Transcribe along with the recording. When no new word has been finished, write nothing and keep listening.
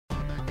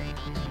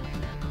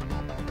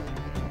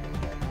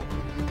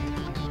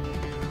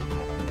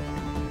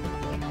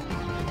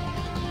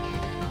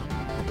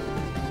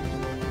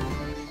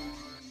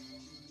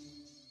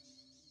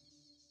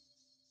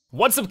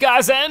What's up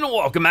guys, and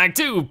welcome back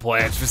to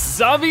Plants vs.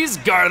 Zombies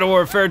Garden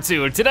Warfare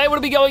 2. Today we're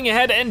gonna be going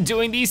ahead and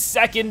doing the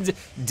second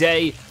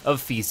day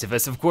of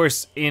Feastivus. Of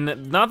course,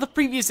 in not the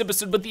previous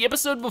episode, but the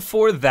episode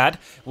before that,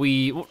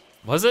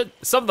 was it?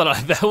 Something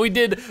like that. We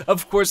did,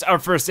 of course, our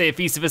first day of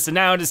Feastivus, and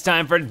now it is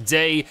time for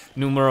day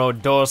numero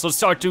dos. Let's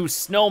talk to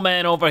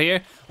Snowman over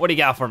here. What do you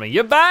got for me?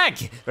 You're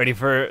back! Ready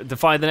to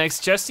find the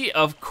next chesty?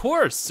 Of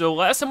course. So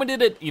last time we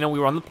did it, we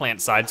were on the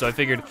plant side, so I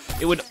figured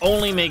it would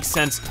only make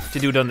sense to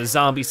do it on the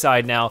zombie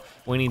side now.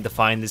 We need to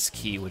find this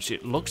key, which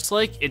it looks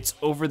like it's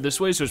over this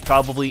way, so it's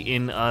probably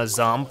in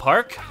Zom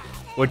Park,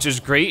 which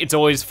is great. It's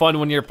always fun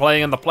when you're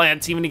playing on the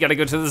plant team and you gotta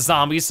go to the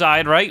zombie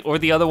side, right? Or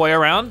the other way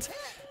around.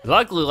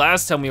 Luckily,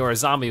 last time we were a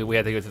zombie, we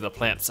had to go to the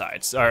plant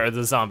side, or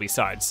the zombie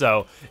side,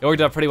 so it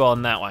worked out pretty well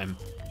in that one.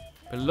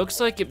 But it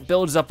looks like it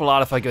builds up a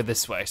lot if I go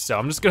this way, so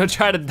I'm just gonna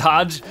try to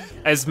dodge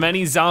as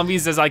many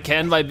zombies as I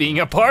can by being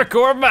a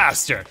parkour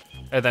master.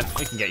 And then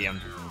we can get you.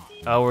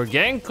 Oh, we're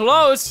getting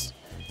close.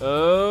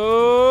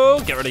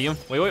 Oh, get rid of you.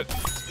 Wait,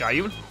 got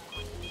you.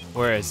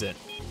 Where is it?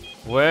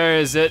 Where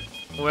is it?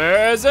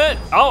 Where is it?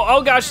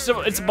 Oh gosh,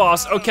 it's a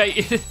boss,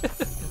 okay.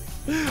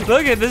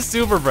 Look at this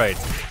super bright.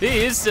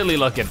 He is silly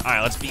looking. All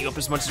right, let's beat you up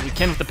as much as we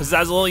can with the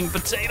pizzazzling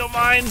potato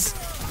mines.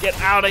 Get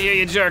out of here,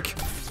 you jerk.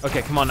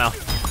 Okay, come on now.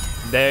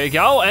 There you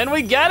go, and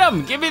we get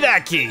him. Give me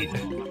that key.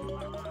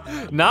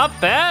 Not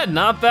bad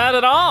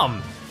at all.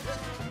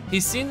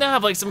 He seemed to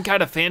have like some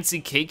kind of fancy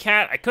cake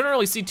hat. I couldn't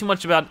really see too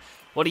much about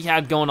what he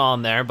had going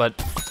on there, but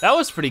that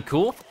was pretty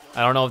cool.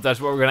 I don't know if that's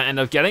what we're gonna end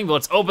up getting, but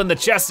let's open the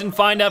chest and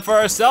find out for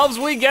ourselves.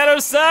 We get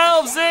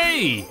ourselves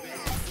a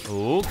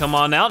ooh, come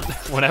on out.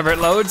 Whenever it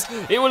loads,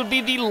 it will be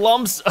the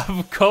lumps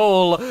of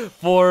coal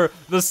for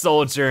the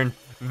soldier.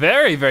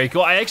 Very, very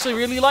cool. I actually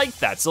really like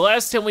that. So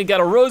last time we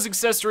got a rose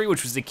accessory,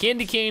 which was the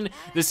candy cane.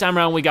 This time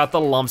around, we got the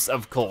lumps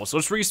of coal. So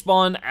let's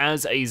respawn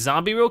as a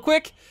zombie real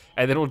quick,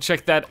 and then we'll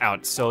check that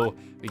out. So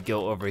we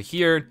go over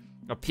here,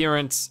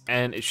 appearance,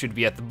 and it should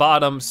be at the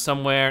bottom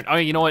somewhere. Oh,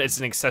 you know what? It's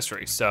an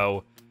accessory,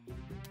 so,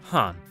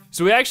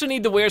 So we actually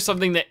need to wear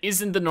something that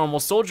isn't the normal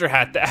soldier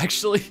hat that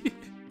actually,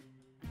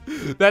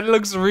 that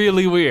looks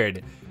really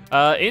weird.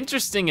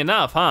 Interesting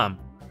enough, huh?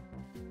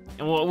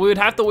 Well, we would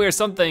have to wear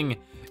something,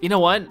 you know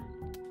what?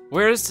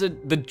 Where's the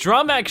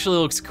drum actually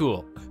looks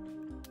cool.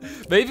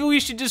 Maybe we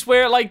should just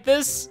wear it like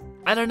this?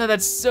 I don't know,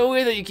 that's so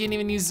weird that you can't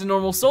even use the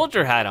normal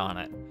soldier hat on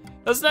it.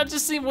 Doesn't that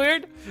just seem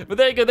weird? But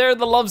there you go, there are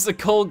the lumps of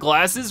coal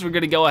glasses. We're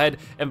gonna go ahead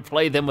and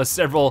play them with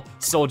several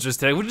soldiers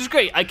today, which is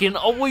great. I can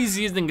always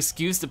use an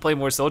excuse to play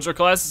more soldier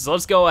classes, so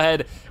let's go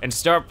ahead and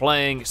start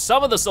playing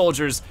some of the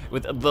soldiers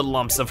with the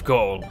lumps of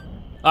coal.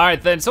 All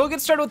right then, so we'll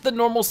get started with the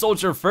normal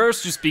soldier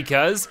first, just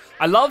because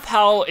I love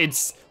how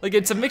it's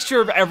a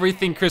mixture of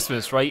everything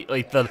Christmas, right?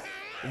 Like the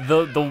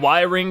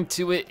wiring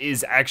to it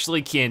is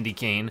actually candy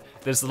cane.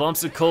 There's the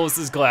lumps of coal as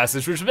his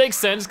glasses, which makes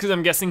sense because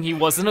I'm guessing he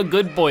wasn't a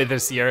good boy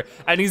this year,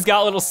 and he's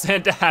got little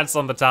Santa hats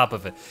on the top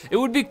of it. It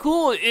would be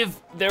cool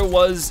if there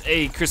was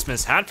a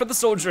Christmas hat for the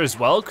soldier as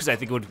well, because I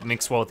think it would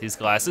mix well with these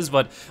glasses,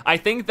 but I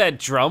think that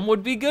drum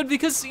would be good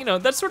because,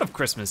 that's sort of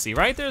Christmassy,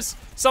 right? There's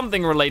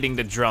something relating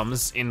to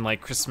drums in like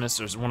Christmas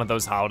or one of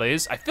those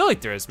holidays. I feel like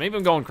there is, maybe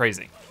I'm going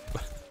crazy.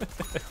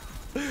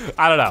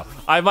 I don't know,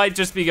 I might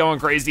just be going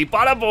crazy,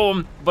 bada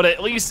boom, but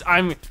at least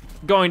I'm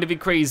going to be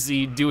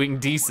crazy doing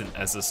decent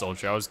as a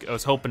soldier. I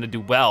was hoping to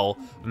do well,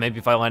 but maybe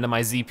if I landed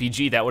my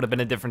ZPG, that would have been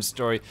a different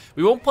story.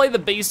 We won't play the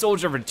base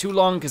soldier for too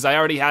long because I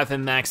already have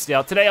him maxed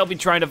out. Today I'll be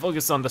trying to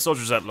focus on the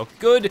soldiers that look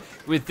good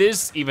with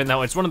this, even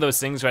though it's one of those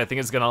things where I think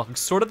it's gonna look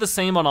sort of the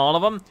same on all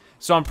of them.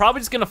 So I'm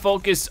probably just gonna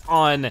focus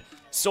on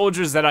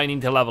soldiers that I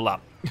need to level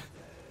up.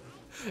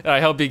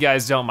 I hope you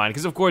guys don't mind,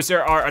 because of course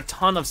there are a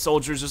ton of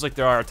soldiers, just like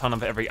there are a ton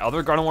of every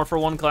other Garden Warfare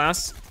 1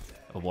 class.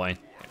 Oh boy,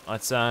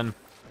 let's,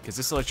 because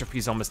this electric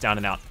is almost down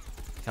and out.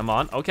 Come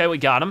on, okay, we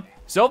got him.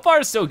 So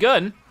far, so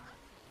good.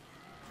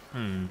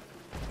 All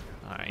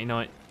right, you know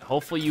what?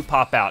 Hopefully you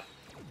pop out.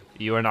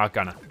 You are not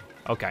gonna.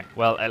 Okay,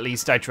 well, at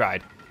least I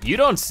tried. You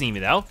don't see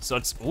me though, so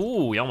it's,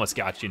 ooh, we almost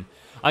got you.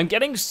 I'm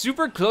getting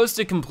super close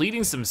to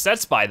completing some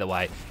sets, by the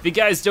way. If you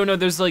guys don't know,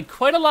 there's like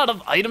quite a lot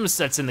of item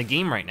sets in the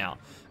game right now.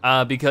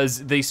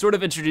 Because they sort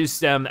of introduced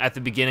them at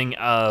the beginning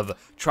of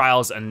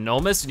Trials and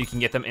Nomus, and you can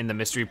get them in the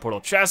Mystery Portal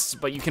chests,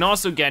 but you can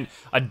also get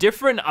a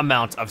different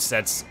amount of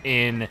sets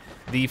in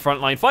the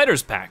Frontline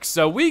Fighters pack.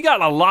 So we got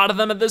a lot of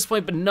them at this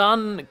point, but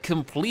none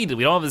completed.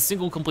 We don't have a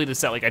single completed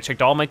set. Like I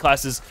checked all my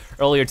classes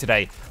earlier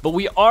today, but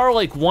we are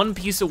like one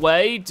piece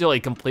away to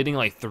like completing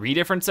like 3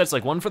 different sets,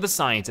 like one for the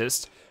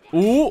scientist.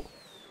 Ooh,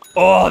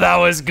 oh, that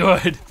was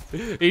good.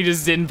 He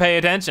just didn't pay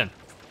attention.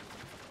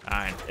 All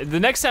right, the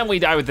next time we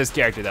die with this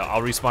character though,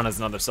 I'll respawn as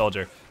another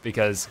soldier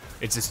because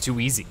it's just too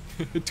easy.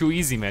 Too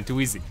easy, man, too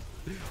easy.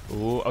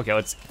 Ooh, okay,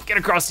 let's get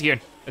across here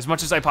as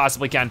much as I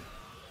possibly can.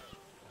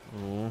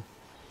 Ooh,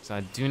 so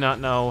I do not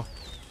know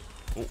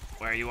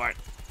where you are.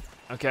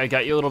 Okay, I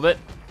got you a little bit.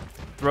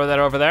 Throw that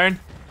over there.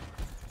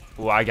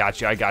 Ooh, I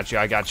got you.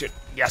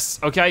 Yes,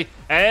 okay,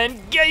 and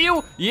get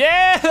you.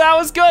 Yeah, that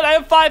was good. I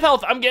have 5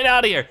 health, I'm getting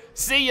out of here.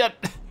 See ya.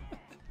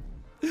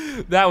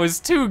 That was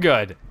too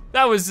good.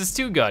 That was just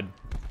too good.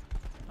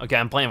 Okay,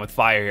 I'm playing with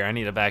fire here. I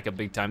need to back up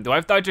big time. Do I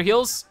have Dr.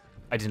 Heals?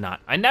 I do not.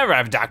 I never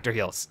have Dr.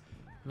 Heals.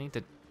 I need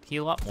to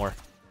heal up more.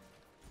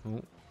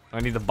 Ooh, I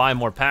need to buy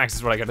more packs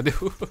is what I gotta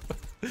do.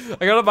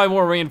 I gotta buy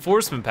more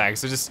reinforcement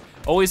packs. So just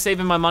always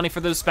saving my money for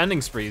those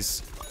spending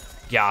sprees.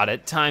 Got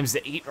it, times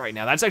 8 right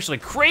now. That's actually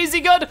crazy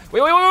good.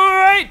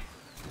 Wait.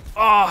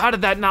 Oh, how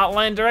did that not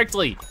land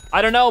directly?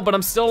 I don't know, but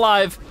I'm still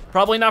alive.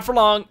 Probably not for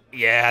long.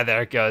 Yeah,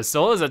 there it goes.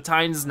 So it was a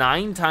times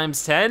 9,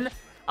 times 10.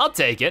 I'll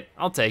take it.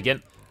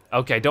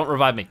 Okay, don't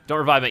revive me.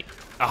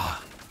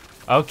 Oh,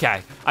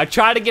 okay. I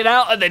tried to get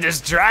out and they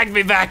just dragged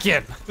me back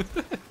in.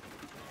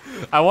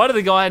 I wanted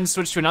to go ahead and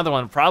switch to another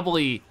one,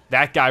 probably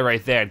that guy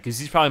right there, because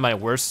he's probably my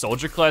worst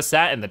soldier class,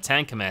 that and the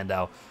tank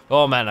commando.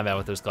 Oh man, I'm out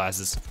with those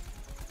classes.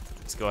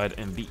 Let's go ahead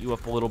and beat you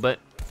up a little bit.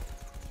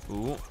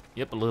 Ooh,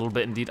 yep, a little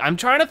bit indeed. I'm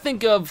trying to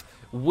think of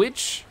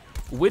which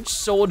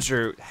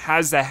soldier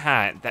has a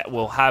hat that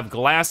will have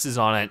glasses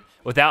on it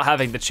without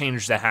having to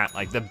change the hat,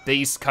 like the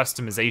base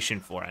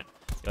customization for it.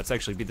 Let's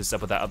actually beat this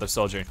up with that other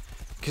soldier.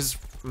 Cause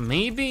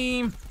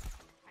maybe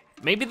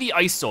the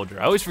ice soldier,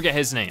 I always forget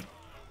his name.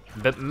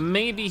 But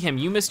maybe him,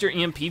 you Mr.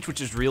 Ian Peach, which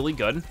is really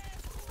good.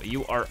 But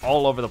you are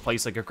all over the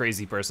place like a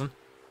crazy person.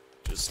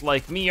 Just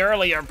like me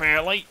earlier,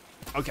 apparently.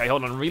 Okay,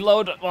 hold on,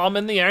 reload while I'm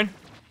in the air.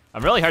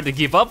 I'm really hard to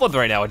keep up with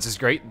right now, which is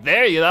great.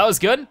 There you go, that was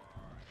good.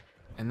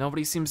 And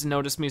nobody seems to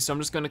notice me, so I'm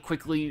just gonna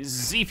quickly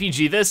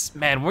ZPG this.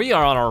 Man, we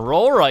are on a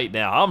roll right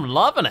now, I'm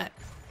loving it.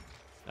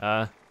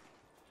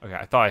 Okay,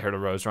 I thought I heard a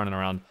Rose running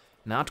around.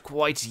 Not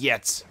quite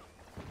yet.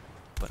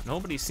 But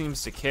nobody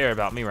seems to care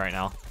about me right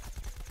now.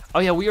 Oh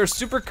yeah, we are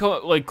super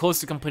close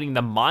to completing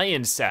the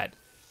Mayan set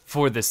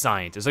for the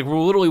scientist. Like we're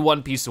literally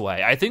one piece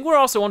away. I think we're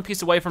also one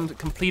piece away from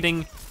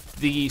completing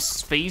the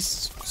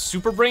space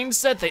super brain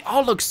set. They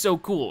all look so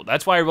cool.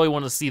 That's why I really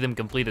want to see them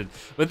completed.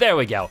 But there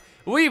we go.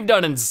 We've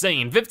done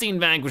insane. 15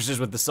 vanquishes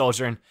with the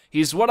soldier, and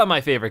he's one of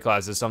my favorite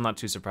classes, so I'm not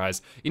too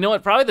surprised. You know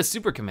what, probably the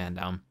super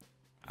commando.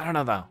 I don't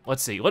know though,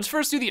 let's see. Let's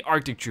first do the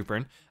Arctic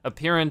Trooper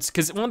appearance,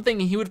 because one thing,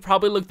 he would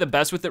probably look the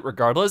best with it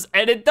regardless,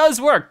 and it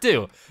does work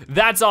too.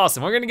 That's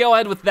awesome, we're gonna go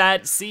ahead with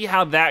that, see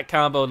how that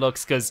combo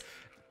looks, because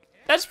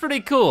that's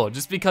pretty cool.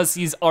 Just because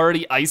he's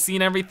already icy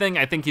and everything,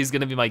 I think he's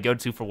gonna be my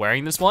go-to for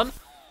wearing this one.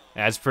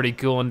 That's pretty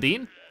cool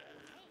indeed.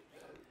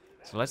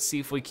 So let's see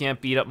if we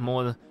can't beat up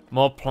more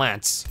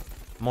plants.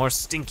 More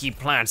stinky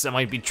plants that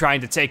might be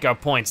trying to take our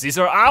points. These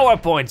are our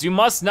points, you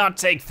must not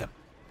take them.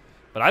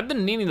 But I've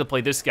been needing to play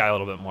this guy a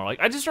little bit more.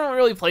 Like, I just don't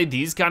really play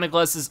these kind of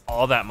classes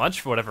all that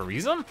much for whatever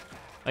reason.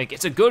 Like,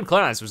 it's a good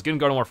class. It was good in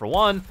Garden Warfare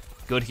 1,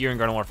 good here in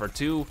Garden Warfare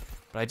 2,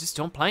 but I just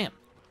don't play him.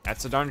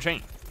 That's a darn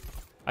shame.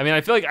 I mean,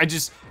 I feel like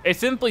I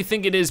simply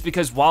think it is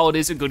because while it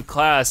is a good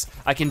class,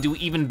 I can do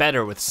even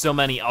better with so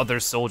many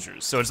other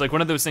soldiers. So it's like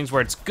one of those things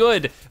where it's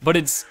good, but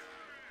it's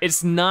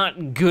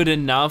not good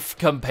enough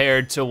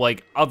compared to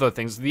like other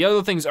things. The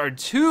other things are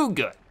too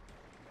good.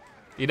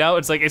 You know,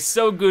 it's like, it's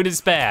so good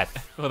it's bad.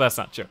 Well, that's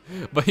not true,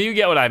 but you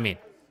get what I mean.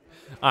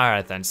 All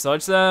right then, so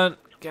let's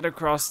get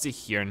across to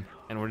here,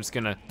 and we're just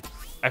gonna,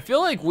 I feel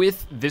like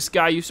with this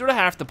guy, you sort of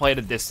have to play at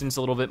a distance a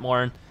little bit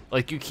more.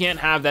 Like, you can't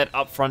have that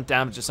upfront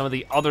damage that some of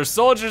the other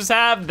soldiers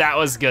have. That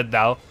was good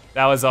though.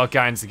 That was all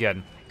kinds of good.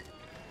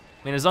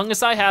 I mean, as long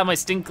as I have my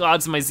stink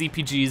clouds and my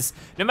ZPGs,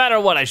 no matter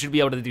what, I should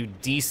be able to do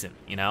decent,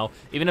 you know?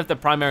 Even if the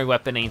primary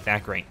weapon ain't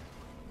that great.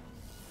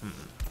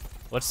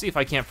 Let's see if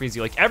I can't freeze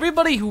you. Like,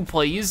 everybody who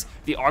plays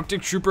the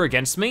Arctic Trooper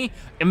against me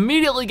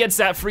immediately gets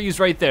that freeze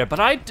right there,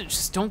 but I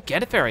just don't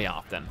get it very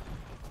often.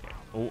 Okay.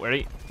 Oh,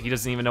 ready? He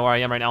doesn't even know where I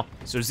am right now.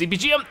 So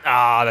ZPG him.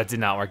 Ah, that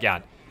did not work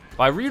out. If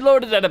I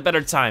reloaded at a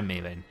better time,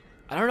 maybe.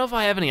 I don't know if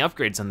I have any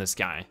upgrades on this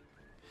guy.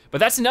 But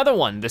that's another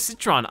one. The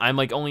Citron, I'm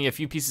like only a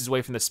few pieces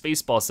away from the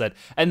Spaceball set.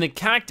 And the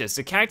Cactus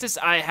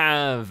I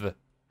have,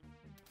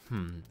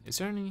 is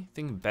there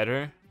anything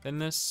better than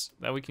this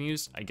that we can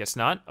use? I guess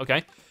not,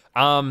 okay.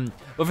 But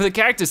for the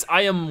Cactus,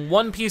 I am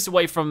one piece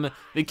away from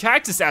the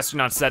Cactus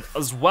Astronaut set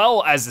as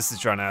well as the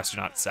Citron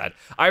Astronaut set.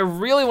 I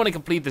really want to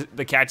complete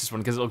the Cactus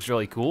one because it looks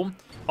really cool.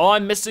 All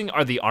I'm missing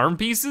are the arm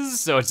pieces,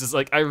 so it's just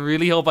like, I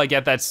really hope I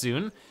get that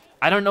soon.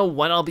 I don't know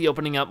when I'll be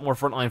opening up more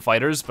frontline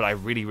fighters, but I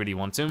really, really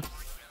want to.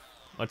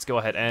 Let's go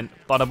ahead and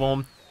bada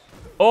boom.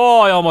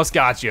 Oh, I almost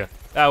got you.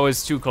 That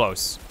was too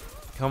close.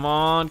 Come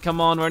on,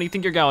 where do you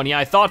think you're going? Yeah,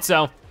 I thought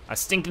so. I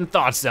stinking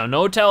thought so.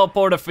 No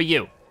teleporter for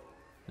you.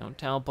 No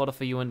teleporter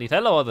for you indeed.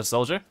 Hello, other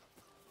soldier.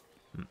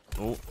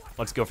 Oh,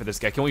 let's go for this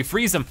guy. Can we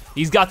freeze him?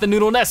 He's got the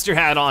Noodle Nester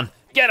hat on.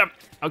 Get him.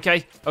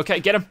 Okay,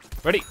 get him.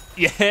 Ready?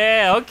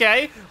 Yeah,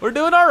 okay. We're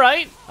doing all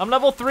right. I'm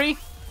level 3.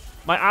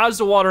 My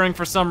eyes are watering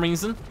for some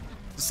reason.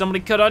 Does somebody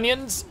cut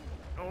onions?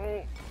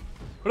 Oh.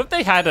 What if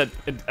they had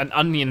an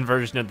onion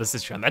version of the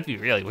Citron? That'd be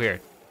really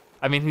weird.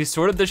 I mean, he's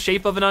sort of the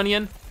shape of an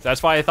onion. So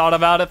that's why I thought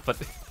about it, but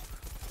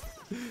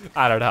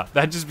I don't know.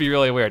 That'd just be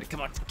really weird.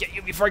 Come on, get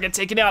you before I get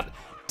taken out.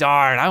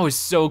 Darn, I was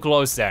so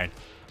close there.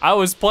 I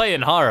was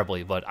playing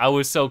horribly, but I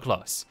was so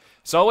close.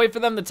 So I'll wait for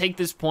them to take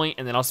this point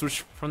and then I'll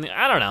switch from the,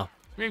 I don't know,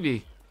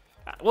 maybe,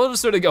 we'll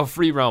just sort of go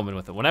free roaming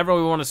with it. Whenever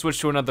we want to switch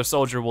to another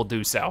soldier, we'll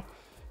do so.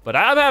 but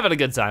I'm having a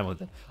good time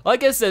with it.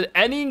 Like I said,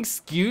 any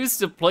excuse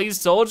to play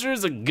soldier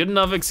is a good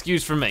enough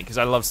excuse for me, because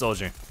I love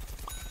soldier.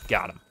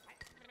 Got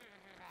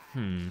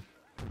him.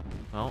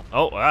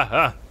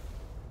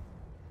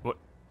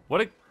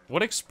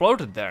 What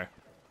exploded there?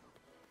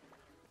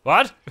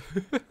 What?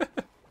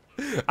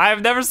 I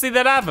have never seen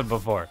that happen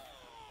before.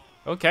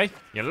 Okay,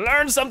 you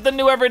learn something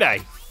new every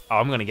day. Oh,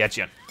 I'm gonna get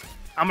you.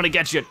 I'm gonna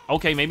get you.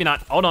 Okay, maybe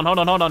not. Hold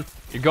on.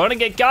 You're gonna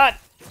get got.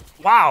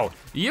 Wow,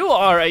 you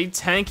are a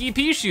tanky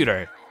pea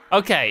shooter.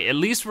 Okay, at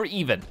least we're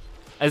even.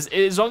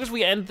 As long as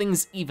we end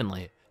things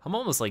evenly. I'm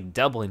almost like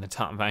doubling the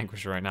top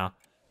vanquisher right now.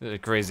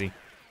 Crazy.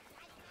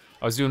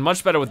 I was doing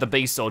much better with the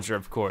base soldier,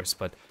 of course,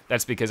 but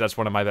that's because that's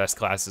one of my best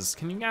classes.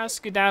 Can you guys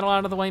skedaddle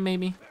out of the way,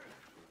 maybe?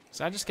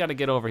 So I just gotta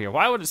get over here.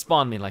 Why would it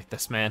spawn me like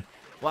this, man?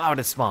 Why would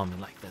it spawn me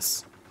like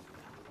this?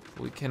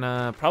 We can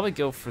probably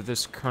go for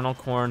this kernel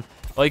corn.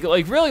 Like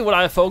really what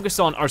I focus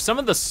on are some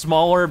of the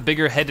smaller,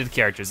 bigger headed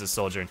characters as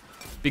soldier.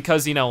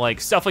 Because, you know,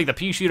 like stuff like the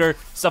pea shooter,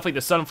 stuff like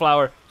the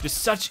sunflower, just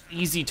such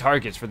easy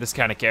targets for this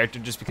kind of character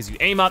just because you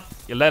aim up,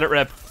 you let it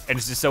rip, and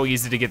it's just so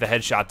easy to get the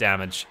headshot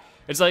damage.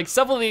 It's like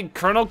stuff like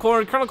kernel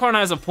corn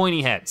has a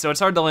pointy head, so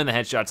it's hard to land the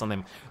headshots on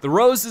them. The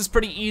rose is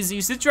pretty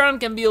easy. Citron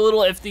can be a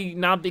little iffy,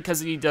 not because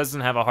he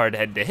doesn't have a hard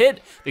head to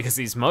hit, because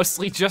he's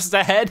mostly just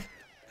a head.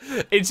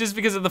 It's just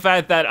because of the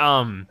fact that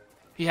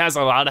he has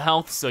a lot of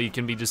health, so you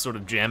can be just sort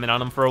of jamming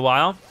on him for a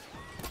while,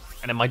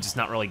 and it might just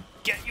not really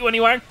get you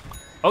anywhere.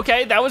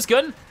 Okay, that was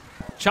good.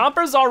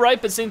 Chomper's all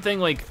right, but same thing,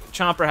 like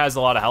Chomper has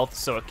a lot of health,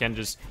 so it can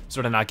just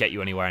sort of not get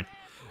you anywhere.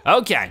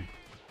 Okay,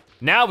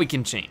 now we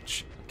can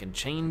change. We can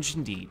change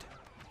indeed.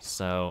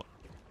 So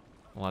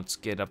let's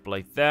get up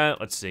like that.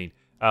 Let's see.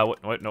 No,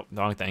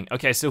 wrong thing.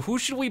 Okay, so who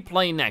should we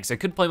play next? I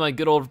could play my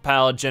good old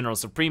pal, General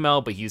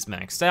Supremo, but he's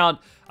maxed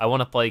out. I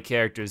wanna play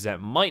characters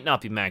that might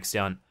not be maxed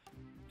out.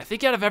 I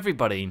think out of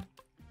everybody,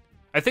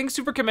 I think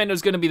Super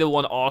Commando's gonna be the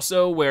one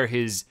also where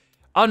his,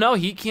 oh no,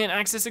 he can't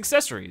access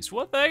accessories.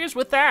 What the heck is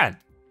with that?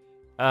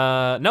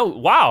 No,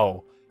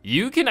 wow.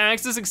 You can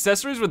access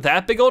accessories with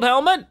that big old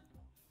helmet?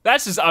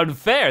 That's just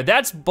unfair.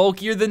 That's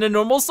bulkier than a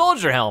normal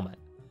soldier helmet.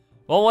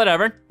 Well,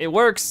 whatever, it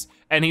works.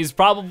 And he's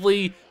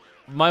probably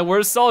my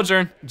worst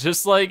soldier,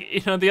 just like,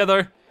 you know, the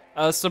other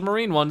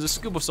submarine one, the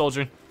scuba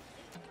soldier.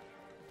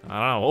 I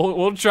don't know,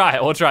 we'll try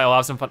it, we'll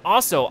have some fun.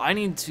 Also, I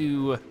need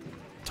to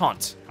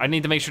taunt. I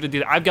need to make sure to do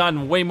that. I've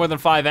gotten way more than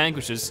 5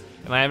 vanquishes,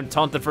 and I haven't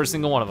taunted for a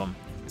single one of them.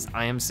 Because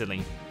I am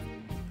silly,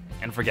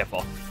 and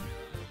forgetful,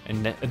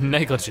 and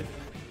negligent.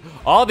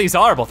 All these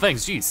horrible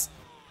things, jeez.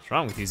 What's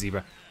wrong with you,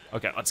 Zebra?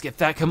 Okay, let's get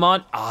that, come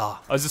on. I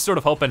was just sort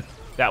of hoping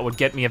that would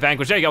get me a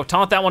vanquish. There you go,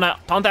 taunt that one out,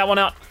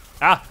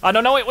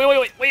 no,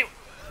 wait.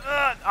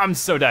 I'm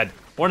so dead,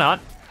 or not.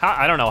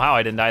 I don't know how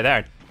I didn't die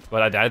there,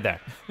 but I died there.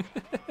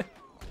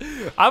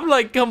 I'm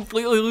like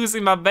completely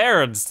losing my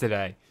bearings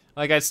today.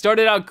 Like I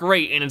started out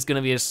great and it's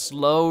gonna be a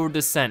slow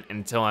descent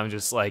until I'm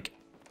just like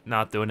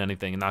not doing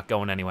anything and not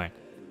going anywhere.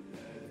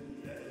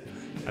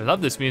 I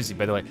love this music,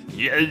 by the way.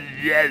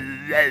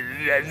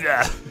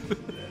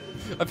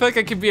 I feel like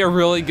I could be a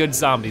really good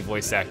zombie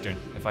voice actor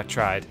if I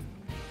tried.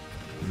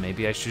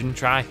 Maybe I shouldn't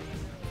try.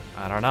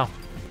 I don't know.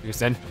 Because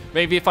then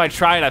maybe if I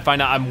try it, I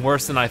find out I'm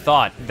worse than I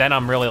thought. Then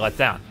I'm really let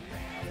down.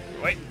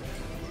 Wait.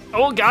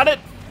 Oh, got it.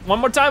 One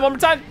more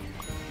time.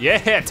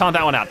 Yeah, taunt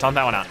that one out.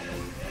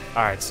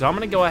 All right, so I'm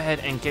gonna go ahead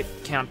and get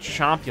Count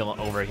Chompula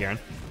over here.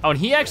 Oh, and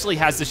he actually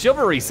has the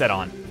chivalry set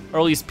on, or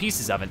at least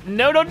pieces of it.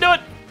 No, don't do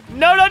it.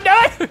 No, don't do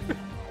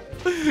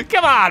it.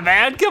 Come on,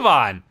 man, come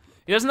on.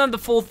 He doesn't have the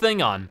full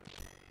thing on.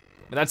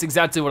 But that's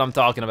exactly what I'm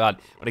talking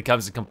about when it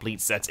comes to complete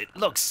sets. It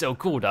looks so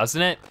cool,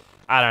 doesn't it?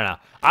 I don't know.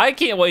 I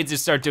can't wait to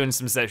start doing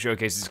some set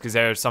showcases because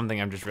there's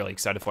something I'm just really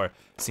excited for.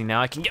 See,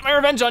 now I can get my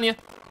revenge on you.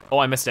 Oh,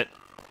 I missed it.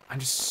 I'm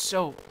just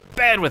so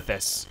bad with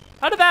this.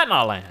 How did that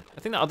not land? I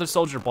think the other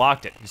soldier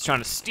blocked it. He's trying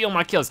to steal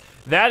my kills.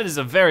 That is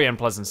a very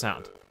unpleasant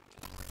sound.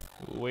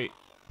 Wait.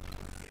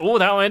 Oh,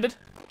 that landed.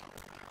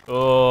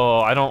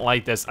 Oh, I don't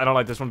like this. I don't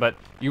like this one, but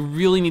you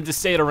really need to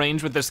stay at a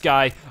range with this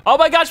guy. Oh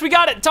my gosh, we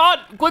got it,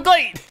 taunt,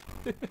 quickly.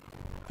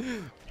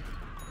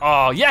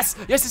 Oh, yes.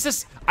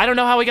 I don't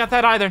know how we got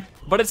that either,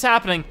 but it's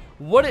happening.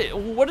 What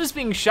is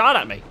being shot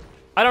at me?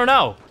 I don't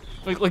know,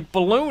 like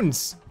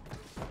balloons.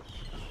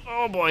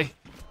 Oh boy.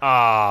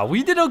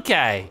 We did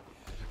okay.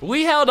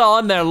 We held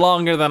on there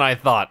longer than I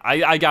thought,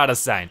 I gotta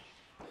say.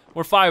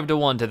 We're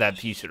 5-1 to that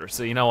pea shooter,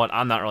 so you know what,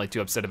 I'm not really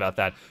too upset about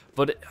that,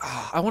 but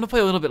I wanna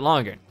play a little bit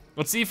longer.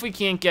 Let's see if we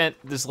can't get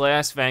this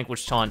last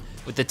vanquish taunt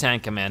with the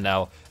tank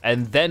commando,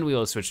 and then we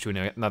will switch to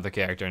another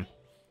character.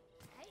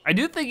 I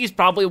do think he's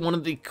probably one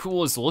of the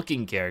coolest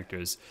looking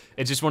characters.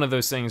 It's just one of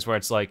those things where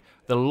it's like,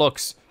 the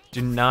looks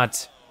do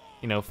not,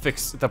 you know,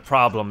 fix the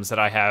problems that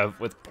I have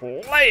with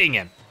playing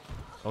him.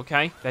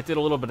 Okay, that did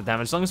a little bit of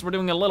damage. As long as we're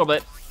doing a little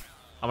bit,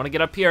 I'm gonna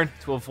get up here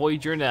to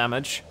avoid your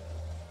damage.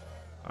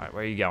 All right,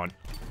 where are you going?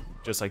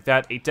 Just like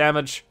that, 8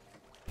 damage.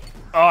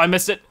 Oh, I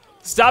missed it.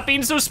 Stop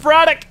being so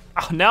sporadic.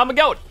 Oh, now I'm a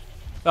goat.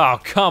 Oh,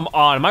 come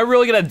on. Am I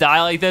really gonna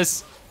die like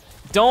this?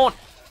 Don't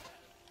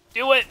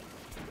do it.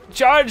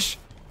 Charge.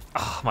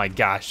 Oh my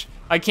gosh.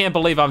 I can't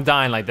believe I'm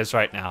dying like this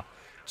right now.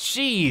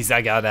 Jeez,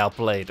 I got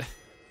outplayed.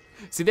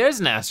 See, there's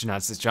an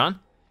astronaut, says John.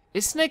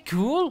 Isn't it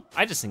cool?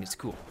 I just think it's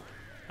cool.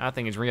 I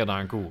think it's real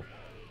darn cool.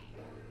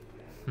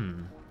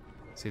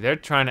 See, they're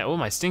trying to, oh,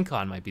 my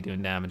Stinkon might be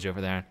doing damage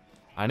over there.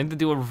 I need to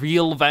do a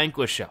real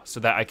Vanquish show so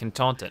that I can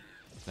taunt it.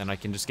 Then I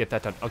can just get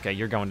that done. Okay,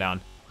 you're going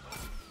down.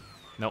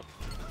 Nope.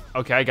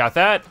 Okay, I got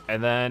that,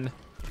 and then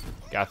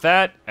got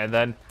that, and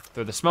then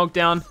throw the smoke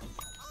down.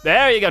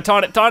 There you go,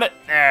 taunt it, taunt it.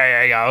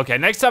 There you go, okay.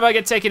 Next time I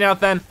get taken out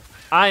then,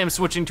 I am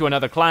switching to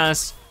another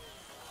class.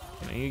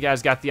 You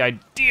guys got the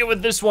idea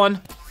with this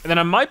one. And then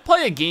I might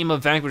play a game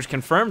of Vanquish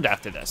Confirmed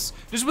after this.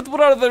 Just with what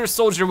other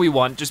soldier we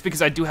want, just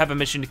because I do have a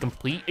mission to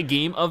complete a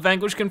game of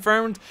Vanquish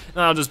Confirmed. And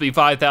that'll just be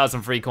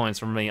 5,000 free coins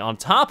from me on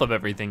top of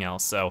everything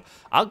else. So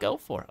I'll go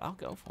for it, I'll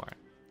go for it.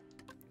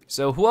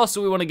 So who else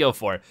do we wanna go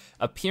for?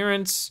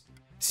 Appearance.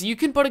 So you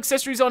can put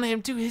accessories on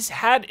him too. His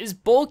hat is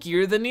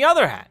bulkier than the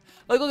other hat.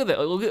 Like, look at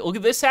that, look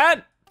at this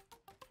hat.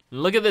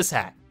 Look at this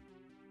hat.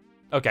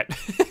 Okay,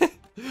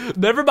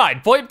 never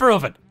mind, point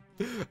proven.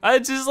 I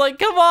just like,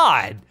 come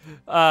on.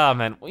 Oh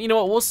man, you know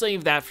what, we'll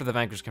save that for the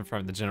Vanquish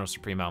Confirmed, the General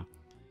Supremo.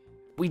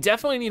 We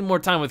definitely need more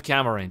time with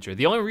Camo Ranger.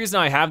 The only reason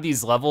I have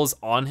these levels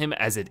on him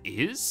as it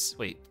is,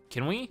 wait,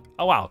 can we?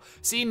 Oh wow,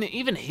 see,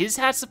 even his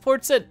hat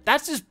supports it?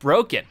 That's just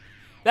broken.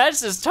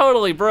 That's just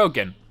totally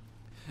broken.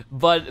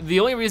 But the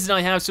only reason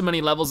I have so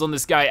many levels on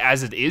this guy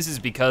as it is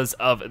because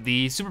of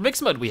the Super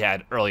Mix Mode we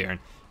had earlier.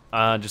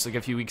 Just like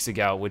a few weeks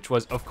ago, which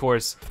was, of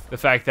course, the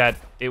fact that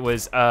it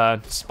was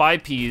Spy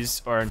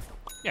Peas, or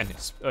yeah,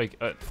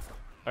 like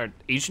or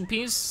Asian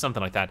Peas,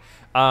 something like that,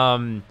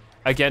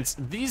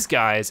 against these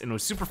guys, and it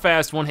was super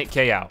fast, one-hit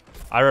KO.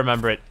 I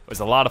remember it. It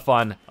was a lot of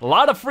fun, a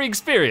lot of free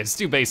experience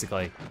too,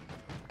 basically.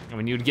 I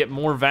mean, you'd get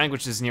more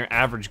vanquishes in your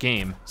average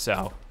game,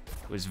 so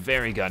it was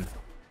very good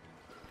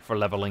for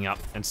leveling up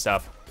and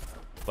stuff.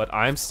 But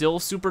I'm still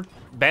super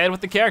bad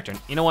with the character.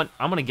 You know what?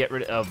 I'm gonna get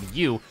rid of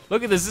you.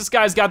 Look at this. This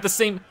guy's got the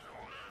same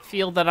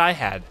feel that I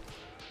had.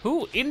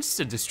 Who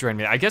insta-destroyed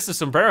me? I guess the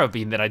sombrero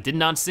beam that I did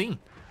not see.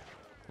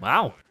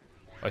 Wow.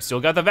 I still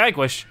got the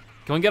Vanquish.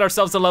 Can we get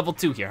ourselves a level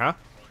 2 here, huh?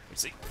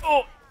 Let's see.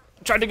 Oh,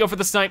 tried to go for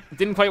the snipe.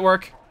 Didn't quite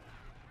work.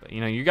 But you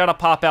know, you gotta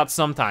pop out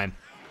sometime.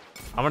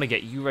 I'm gonna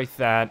get you right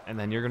that, and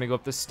then you're gonna go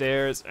up the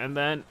stairs, and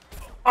then,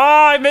 oh,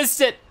 I missed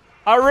it.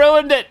 I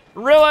ruined it.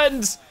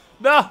 Ruined.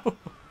 No.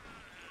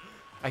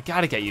 I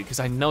gotta get you, because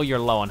I know you're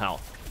low on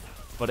health.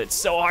 But it's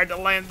so hard to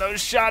land those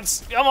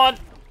shots. Come on.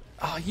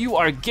 Oh, you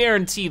are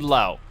guaranteed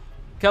low.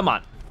 Come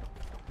on.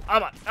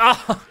 Come on.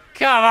 Oh,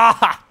 come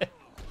on.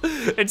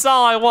 It's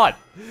all I want.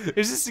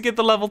 It's just to get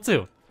the level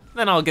 2.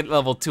 Then I'll get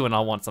level 2 and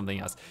I'll want something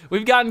else.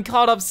 We've gotten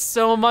caught up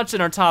so much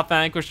in our top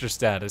Vanquisher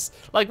status.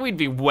 Like, we'd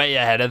be way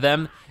ahead of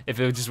them if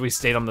it was just we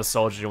stayed on the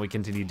soldier and we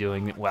continued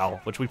doing it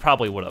well, which we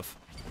probably would have.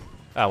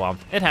 Oh well,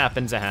 it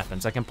happens, it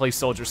happens. I can play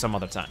soldier some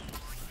other time.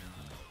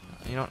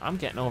 You know what, I'm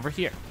getting over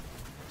here.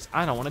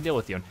 I don't want to deal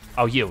with you.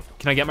 Oh, you,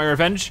 can I get my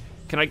revenge?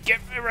 Can I get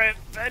my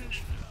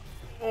revenge?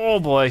 Oh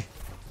boy.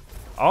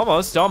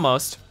 Almost,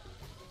 almost.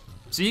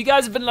 So you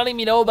guys have been letting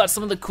me know about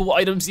some of the cool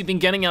items you've been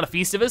getting out of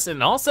Feastivus, and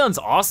it all sounds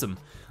awesome.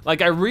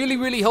 Like, I really,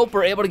 really hope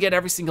we're able to get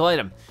every single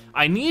item.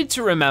 I need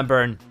to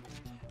remember,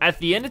 at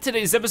the end of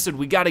today's episode,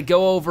 we gotta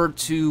go over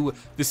to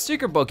the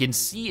sticker book and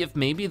see if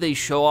maybe they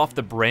show off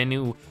the brand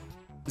new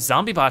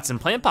zombie bots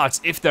and plant pots,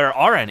 if there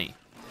are any.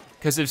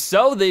 Because if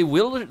so,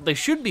 they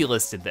should be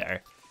listed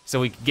there. So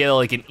we can get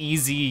like an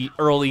easy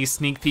early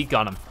sneak peek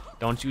on them.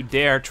 Don't you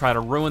dare try to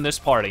ruin this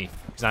party,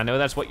 because I know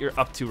that's what you're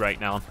up to right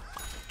now.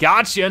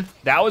 Gotcha,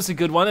 that was a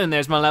good one, and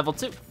there's my level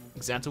 2.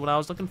 Exactly what I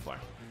was looking for.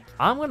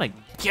 I'm gonna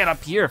get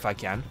up here if I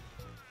can,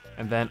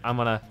 and then I'm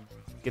gonna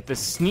get this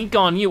sneak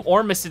on you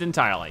or miss it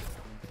entirely,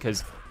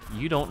 because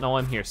you don't know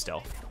I'm here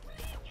still.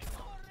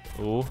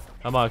 Ooh,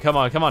 come on, come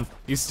on, come on.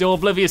 He's still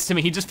oblivious to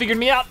me, he just figured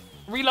me out.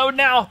 Reload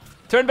now,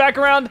 turn back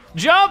around,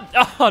 jump!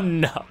 Oh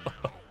no.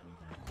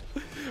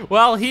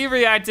 Well, he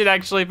reacted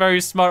actually very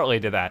smartly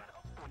to that.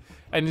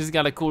 And he's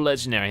got a cool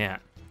legendary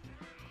hat.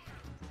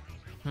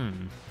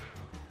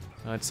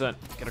 Let's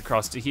get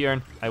across to here,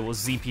 and I will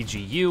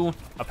ZPG you.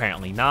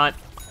 Apparently not.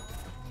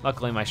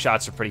 Luckily, my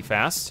shots are pretty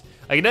fast.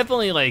 I can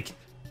definitely like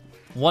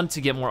want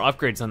to get more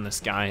upgrades on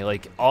this guy.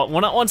 Like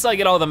once I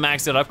get all the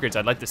maxed out upgrades,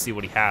 I'd like to see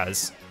what he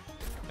has,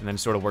 and then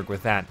sort of work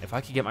with that. If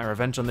I could get my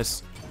revenge on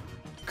this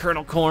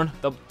Kernel Corn,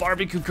 the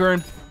barbecue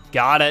Kern,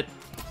 got it.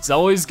 It's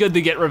always good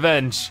to get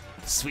revenge.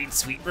 Sweet,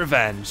 sweet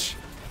revenge.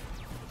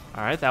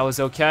 All right, that was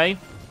okay.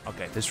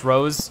 Okay, this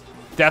Rose,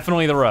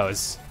 definitely the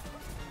Rose.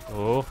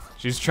 Oh,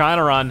 she's trying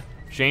to run.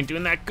 She ain't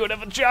doing that good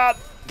of a job.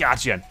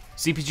 Gotcha.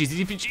 CPG,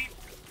 CPG.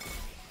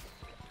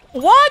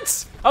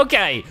 What?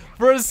 Okay,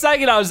 for a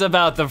second I was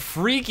about to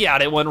freak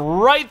out. It went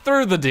right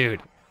through the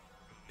dude.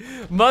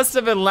 Must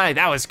have been lag,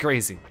 that was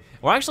crazy.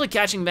 We're actually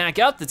catching back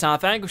up to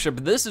top Vanquisher,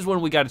 but this is when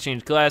we gotta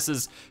change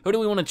classes. Who do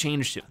we wanna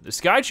change to? The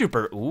Sky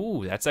Trooper,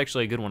 ooh, that's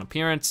actually a good one.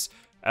 Appearance,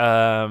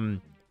 it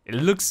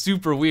looks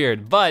super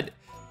weird, but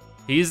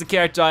he's the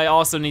character I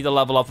also need to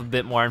level up a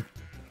bit more.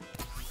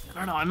 I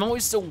don't know, I'm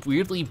always so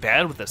weirdly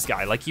bad with this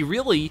guy. Like, he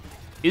really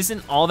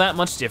isn't all that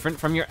much different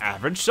from your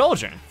average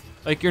soldier,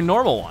 like your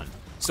normal one.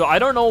 So I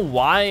don't know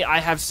why I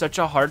have such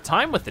a hard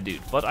time with the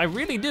dude, but I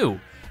really do.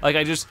 Like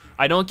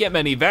I don't get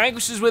many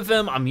vanquishes with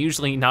him. I'm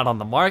usually not on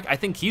the mark. I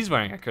think he's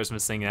wearing a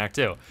Christmas thing there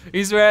too.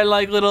 He's wearing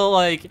like little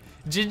like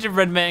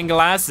gingerbread man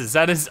glasses.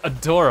 That is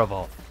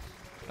adorable.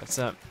 Let's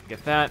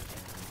get that,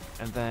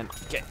 and then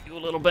get you a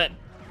little bit.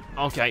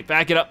 Okay,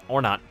 back it up,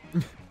 or not.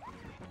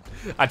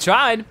 I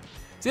tried.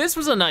 See, this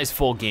was a nice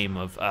full game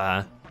of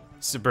Turf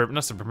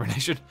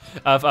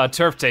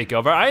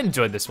Takeover. I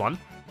enjoyed this one.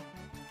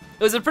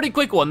 It was a pretty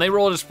quick one. They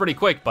rolled us pretty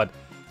quick, but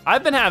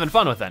I've been having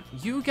fun with it.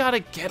 You gotta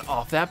get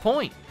off that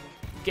point.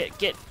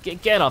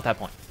 Get off that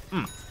point.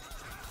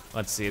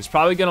 Let's see, it's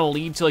probably gonna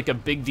lead to like a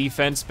big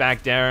defense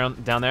back down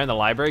there in the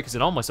library, because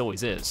it almost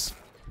always is.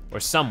 Or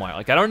somewhere,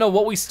 like I don't know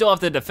what we still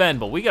have to defend,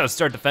 but we gotta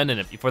start defending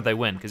it before they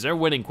win, because they're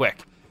winning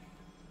quick.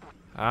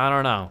 I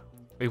don't know.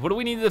 Wait, what do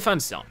we need to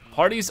defend still?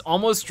 Party's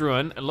almost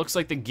ruined. It looks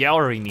like the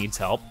gallery needs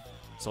help.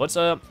 So let's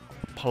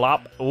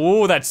plop.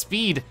 Oh, that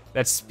speed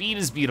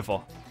is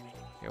beautiful.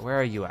 Here, where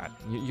are you at?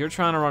 You're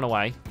trying to run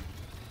away.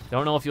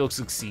 Don't know if you'll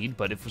succeed,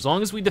 but as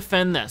long as we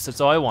defend this, that's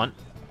all I want.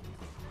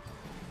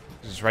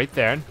 It's right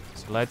there.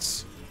 So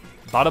let's,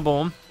 bada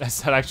boom.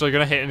 That's not actually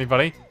gonna hit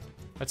anybody.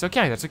 That's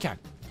okay, that's okay.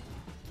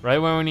 Right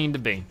where we need to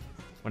be.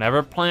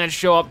 Whenever plants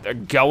show up, they're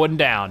going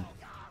down.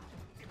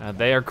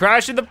 They are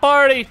crashing the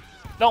party.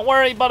 Don't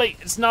worry, buddy,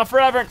 it's not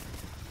forever.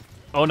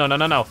 Oh, no.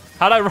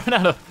 How'd I run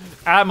out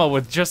of ammo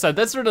with just that?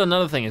 That's sort of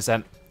another thing, is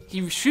that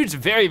he shoots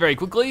very, very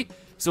quickly,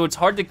 so it's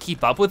hard to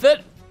keep up with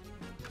it.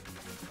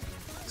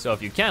 So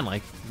if you can,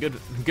 like,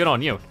 good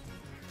on you.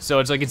 So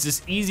it's like, it's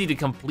just easy to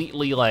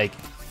completely like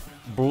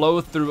blow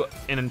through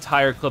an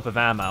entire clip of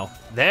ammo.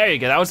 There you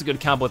go, that was a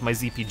good combo with my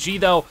ZPG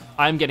though.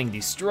 I'm getting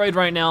destroyed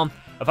right now.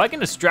 If I can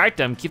distract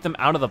them, keep them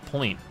out of the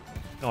point,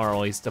 or at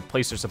least the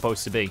place they're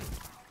supposed to be.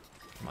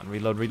 Come on,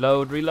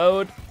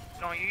 reload.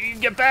 Oh, you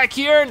get back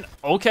here.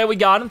 Okay, we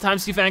got him,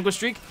 times 2 vanquish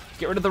streak.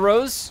 Get rid of the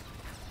rose.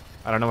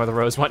 I don't know where the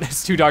rose went,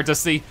 it's too dark to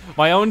see.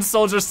 My own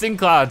soldier sting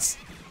clouds.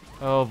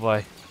 Oh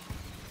boy.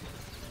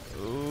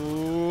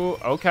 Ooh,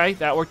 okay,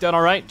 that worked out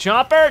all right.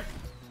 Chopper,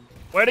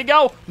 where'd he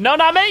go? No,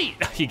 not me.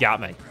 He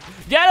got me.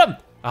 Get him.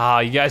 Ah,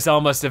 you guys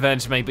almost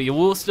avenged me, but you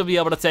will still be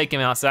able to take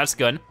him out, so that's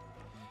good.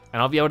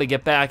 And I'll be able to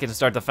get back and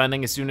start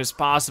defending as soon as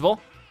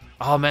possible.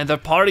 Oh man, the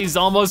party's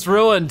almost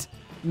ruined.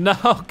 No,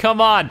 come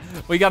on.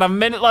 We got a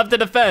minute left to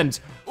defend.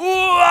 Ooh,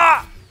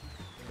 ah!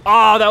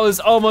 Oh, that was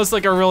almost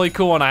like a really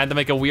cool one. I had to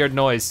make a weird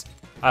noise.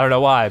 I don't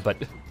know why, but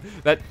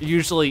that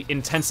usually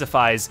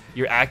intensifies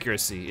your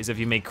accuracy, is if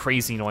you make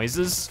crazy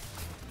noises.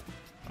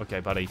 Okay,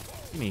 buddy,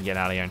 you need to get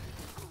out of here.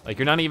 Like,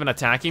 you're not even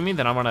attacking me,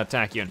 then I'm gonna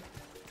attack you.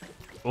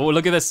 Oh,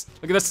 look at this,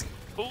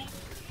 Ooh,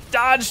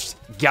 dodged,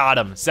 got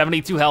him.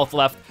 72 health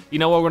left. You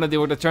know what we're gonna do?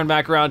 We're gonna turn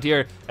back around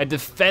here and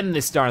defend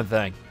this darn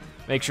thing.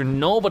 Make sure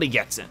nobody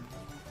gets in.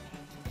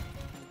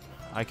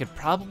 I could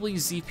probably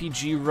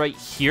ZPG right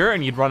here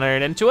and you'd run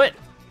right into it.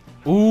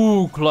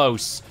 Ooh,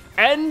 close.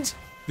 And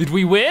did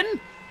we win?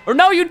 Or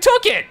no, you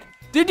took it.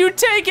 Did you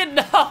take it?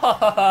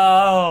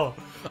 No.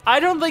 I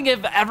don't think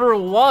I've ever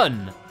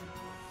won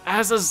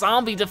as a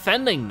zombie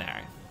defending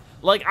there.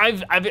 Like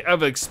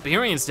I've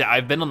experienced it.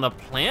 I've been on the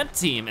plant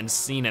team and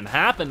seen it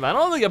happen, but I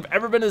don't think I've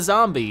ever been a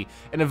zombie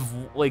and have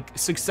like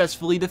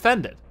successfully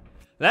defended.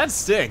 That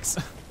stinks.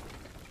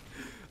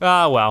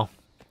 Ah, well.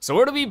 So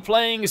we're gonna be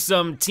playing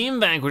some Team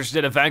Vanquish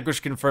did a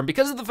Vanquish Confirmed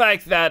because of the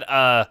fact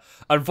that,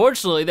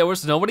 unfortunately, there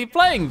was nobody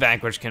playing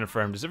Vanquish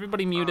Confirmed. Is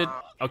everybody muted?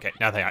 Okay,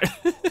 now they are.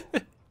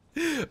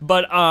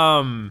 But,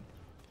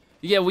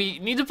 yeah, we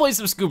need to play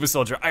some Scuba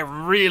Soldier. I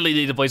really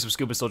need to play some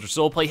Scuba Soldier.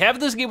 So we'll play half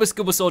of this game with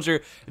Scuba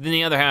Soldier, and then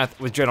the other half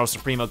with General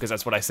Supremo, because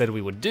that's what I said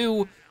we would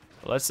do.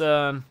 Let's,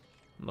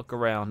 look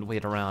around,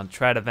 wait around,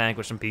 try to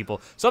vanquish some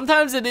people.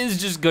 Sometimes it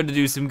is just good to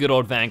do some good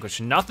old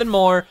vanquish. Nothing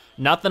more,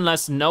 nothing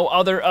less, no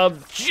other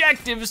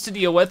objectives to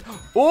deal with.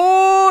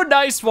 Oh,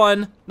 nice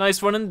one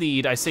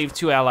indeed. I saved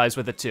 2 allies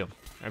with it too.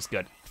 That's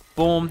good.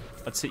 Boom,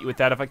 let's hit you with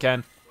that if I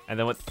can. And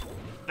then with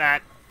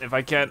that, if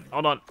I can,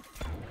 hold on.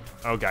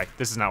 Okay,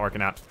 this is not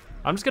working out.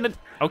 I'm just gonna,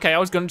 okay, I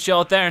was gonna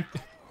chill it there.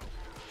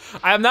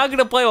 I am not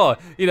gonna play well,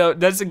 you know,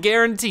 that's a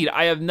guaranteed.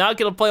 I am not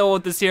gonna play well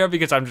with this hero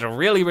because I'm just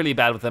really, really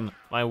bad with him.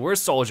 My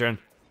worst soldier.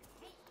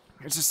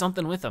 There's just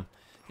something with him.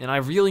 And I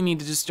really need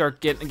to just start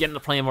getting to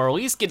play him, or at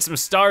least get some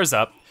stars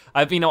up.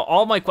 You know,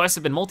 all my quests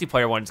have been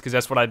multiplayer ones because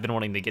that's what I've been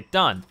wanting to get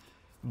done.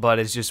 But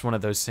it's just one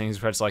of those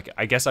things where it's like,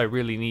 I guess I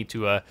really need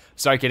to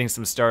start getting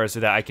some stars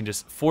so that I can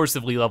just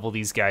forcibly level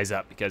these guys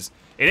up, because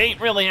it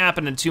ain't really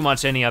happening too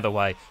much any other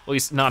way. At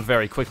least not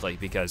very quickly,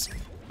 because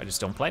I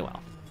just don't play well.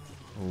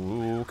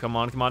 Ooh, come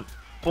on,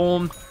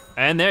 boom.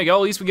 And there you go,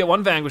 at least we get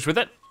 1 vanquish with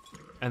it.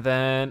 And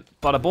then,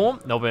 bada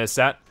boom, no miss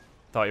that.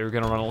 Thought you were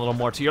gonna run a little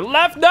more to your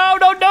left. No,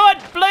 don't do it,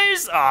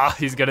 please. Ah,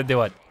 he's gonna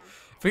do it.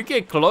 If we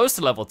get close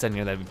to level 10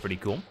 here, that'd be pretty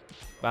cool.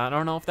 But I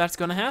don't know if that's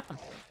gonna happen.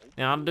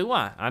 Now, do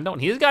I? I don't.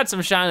 He's got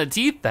some shiny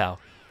teeth though.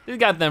 He's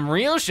got them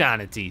real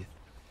shiny teeth.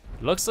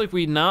 Looks like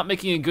we're not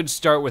making a good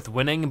start with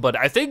winning, but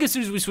I think as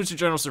soon as we switch to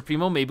General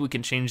Supremo, maybe we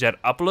can change that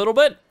up a little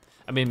bit.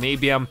 I mean,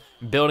 maybe I'm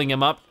building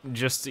him up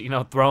just to, you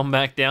know, throw him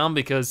back down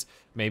because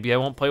maybe I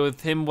won't play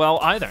with him well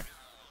either.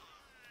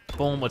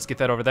 Boom, let's get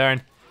that over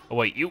there. Oh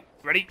wait, you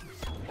ready?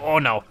 Oh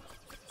no.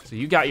 So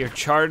you got your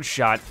charge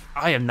shot.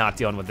 I am not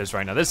dealing with this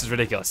right now. This is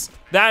ridiculous.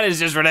 That is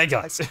just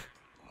ridiculous.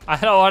 I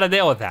don't wanna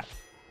deal with that.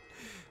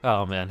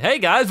 Oh man, hey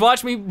guys,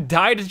 watch me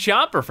die to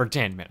Chopper for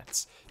 10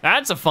 minutes.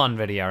 That's a fun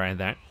video right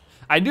there.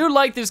 I do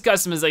like this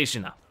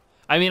customization though.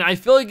 I mean, I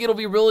feel like it'll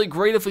be really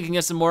great if we can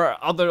get some more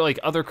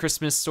other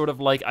Christmas sort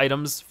of like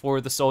items for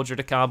the soldier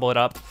to combo it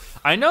up.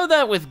 I know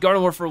that with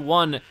Garden Warfare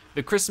 1,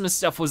 the Christmas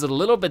stuff was a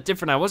little bit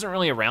different. I wasn't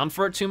really around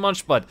for it too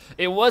much, but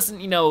it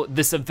wasn't, you know,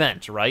 this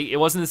event, right? It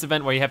wasn't this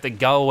event where you have to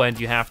go and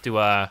you have to,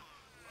 bada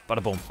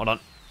boom, hold on.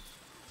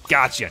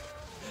 Gotcha.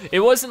 It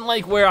wasn't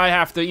like where I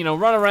have to, you know,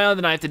 run around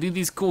and I have to do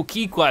these cool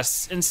key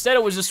quests. Instead,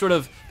 it was just sort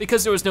of,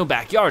 because there was no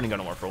backyard in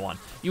Garden Warfare 1,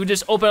 you would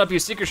just open up your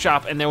sticker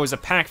shop and there was a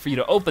pack for you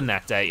to open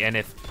that day. And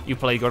if you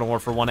played Garden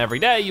Warfare 1 every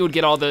day, you would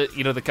get all the,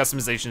 you know, the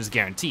customizations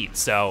guaranteed.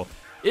 So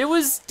it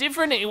was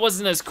different, it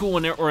wasn't as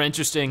cool or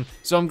interesting.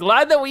 So I'm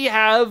glad that we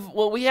have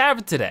what we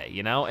have today,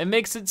 you know? It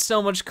makes it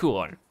so much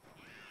cooler.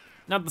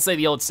 Not to say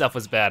the old stuff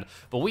was bad,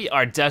 but we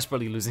are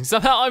desperately losing.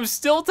 Somehow I'm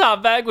still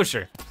top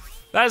vanquisher.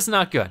 That is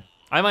not good.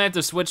 I might have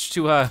to switch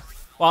to, well,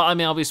 I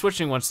mean, I'll be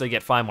switching once they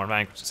get 5 more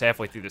vanquishes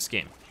halfway through this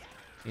game.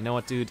 You know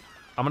what, dude?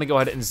 I'm gonna go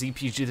ahead and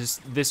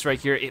ZPG this right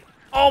here. It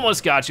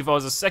almost got you if I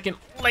was a second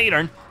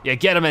later. Yeah,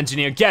 get him,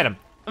 engineer, get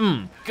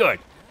him. Good.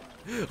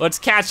 Let's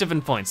catch up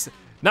in points.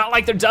 Not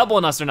like they're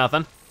doubling us or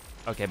nothing.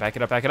 Okay, back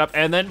it up,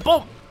 and then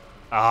boom.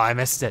 Oh, I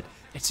missed it.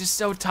 It's just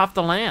so tough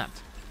to land.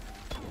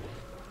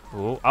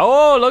 Ooh.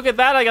 Oh, look at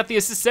that, I got the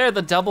assist there,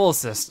 the double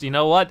assist. You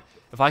know what?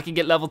 If I can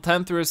get level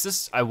 10 through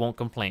assists, I won't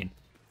complain.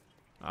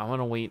 I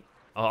wanna wait.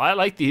 Oh, I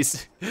like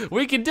these.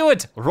 We can do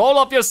it. Roll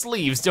up your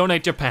sleeves,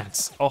 donate your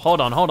pants. Oh, hold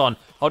on.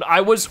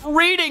 I was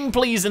reading,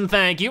 please and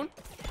thank you.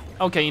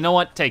 Okay, you know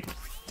what? Take me.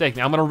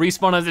 I'm gonna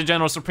respawn as the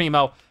General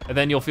Supremo, and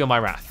then you'll feel my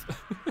wrath.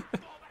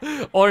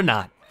 Or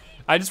not.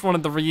 I just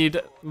wanted to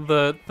read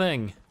the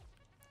thing.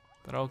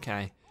 But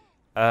okay.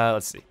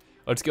 Let's see.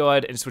 Let's go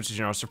ahead and switch to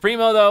General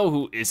Supremo though,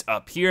 who is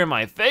up here,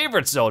 my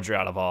favorite soldier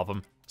out of all of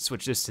them.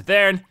 Switch this to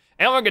there,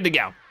 and we're good to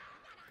go.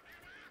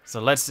 So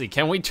let's see,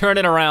 can we turn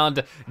it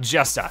around,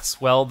 just us?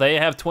 Well, they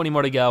have 20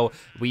 more to go.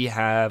 We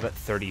have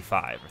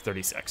 35 or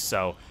 36,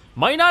 so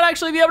might not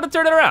actually be able to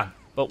turn it around,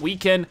 but we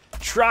can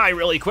try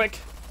really quick.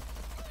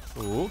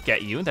 Ooh,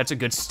 get you, that's a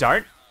good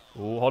start.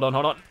 Ooh, hold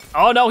on.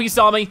 Oh no, he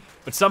saw me,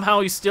 but somehow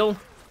he still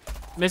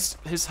missed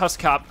his husk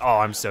cop. Oh,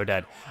 I'm so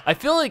dead. I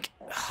feel like,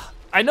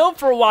 I know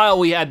for a while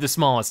we had the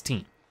smallest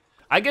team.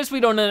 I guess we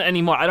don't know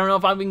anymore. I don't know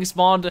if I'm being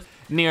spawned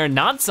near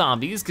not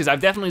zombies, because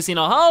I've definitely seen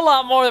a whole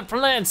lot more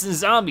plants than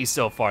zombies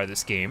so far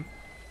this game.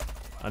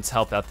 Let's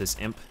help out this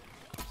imp.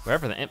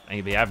 Wherever the imp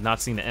may be, I've not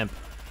seen the imp.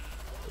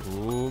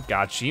 Ooh,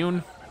 got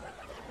you.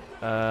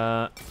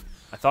 I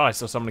thought I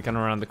saw somebody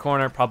coming around the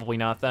corner, probably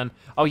not then.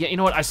 Oh yeah, you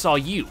know what, I saw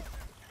you.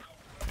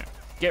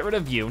 Get rid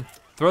of you,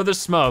 throw the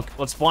smoke,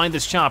 let's blind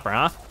this chopper,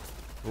 huh?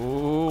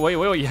 Ooh, wait,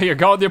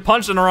 you're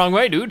punching the wrong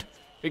way, dude.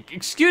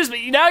 Excuse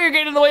me, now you're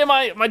getting in the way of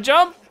my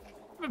jump?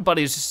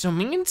 Everybody's just so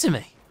mean to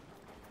me.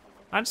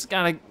 I just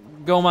gotta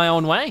go my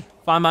own way,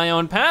 find my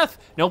own path.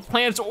 No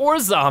plants or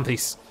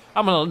zombies.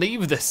 I'm gonna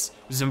leave this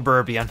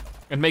Zimburbian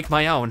and make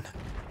my own.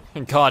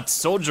 And call it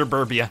Soldier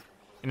Burbia.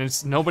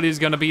 And nobody's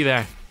gonna be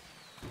there.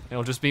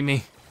 It'll just be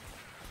me.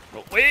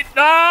 Oh, wait,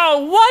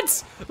 no,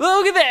 what?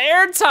 Look at the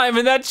airtime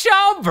in that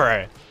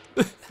chopper.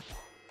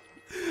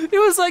 It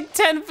was like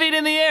 10 feet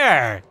in the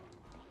air.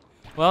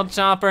 Well,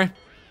 Chopper,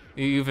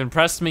 you've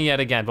impressed me yet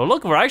again. But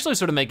look, we're actually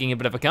sort of making a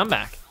bit of a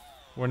comeback.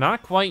 We're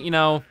not quite, you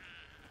know,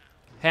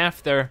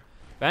 half their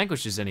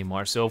vanquishes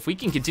anymore. So if we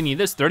can continue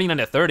this 39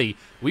 to 30,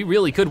 we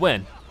really could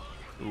win.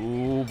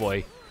 Ooh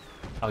boy.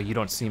 Oh, you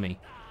don't see me.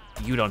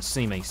 You don't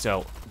see me,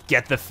 so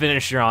get the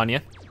finisher on you.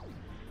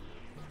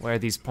 Where are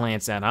these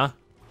plants at, huh?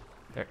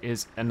 There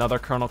is another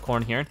kernel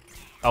corn here.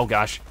 Oh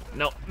gosh,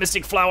 no,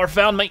 Mystic Flower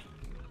found me.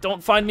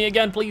 Don't find me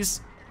again,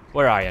 please.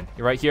 Where are you?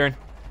 You're right here.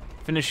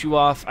 Finish you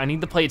off. I need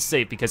to play it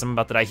safe because I'm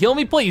about to die. Heal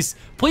me, please.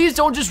 Please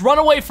don't just run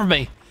away from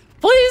me.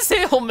 Please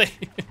heal me.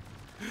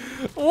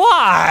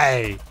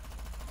 Why?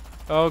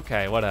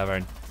 Okay,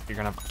 whatever. You're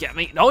gonna get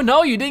me. Oh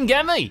no, you didn't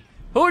get me.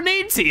 Who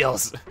needs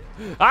heals?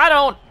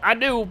 I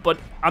do, but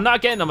I'm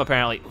not getting them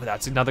apparently. Ooh,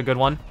 that's another good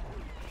one.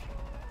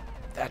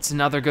 That's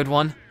another good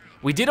one.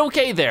 We did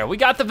okay there. We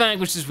got the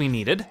vanquishes we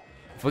needed.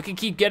 If we can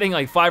keep getting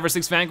like 5 or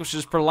 6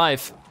 vanquishes per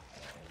life,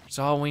 that's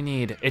all we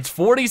need. It's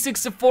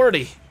 46 to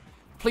 40.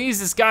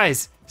 Please,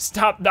 guys,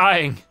 stop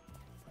dying.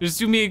 Just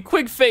do me a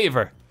quick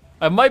favor.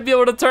 I might be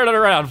able to turn it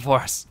around for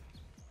us.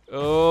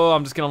 Oh,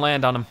 I'm just gonna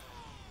land on him.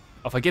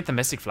 Oh, if I get the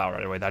Mystic Flower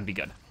right away, that'd be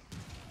good.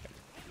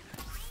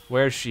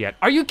 Where's she at?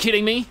 Are you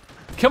kidding me?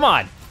 Come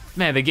on.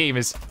 Man, the game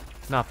is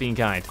not being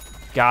kind.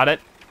 Got it.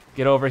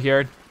 Get over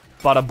here.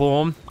 Bada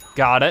boom.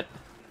 Got it.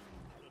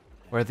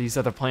 Where are these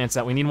other plants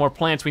at? We need more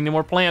plants. We need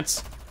more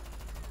plants.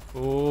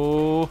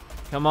 Ooh,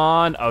 come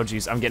on. Oh,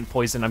 geez, I'm getting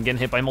poisoned. I'm getting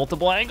hit by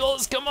multiple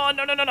angles. Come on,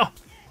 no.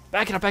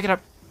 Back it up, back it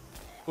up.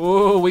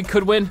 Ooh, we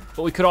could win,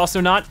 but we could also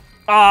not.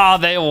 Ah,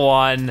 they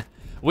won.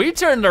 We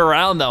turned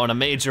around though in a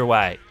major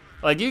way.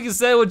 Like, you can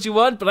say what you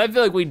want, but I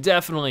feel like we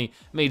definitely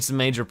made some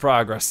major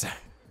progress there.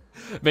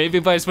 Maybe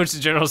if I switched to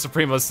General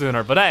Supremo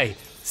sooner, but hey,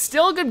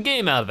 still a good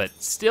game out of it.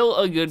 Still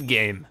a good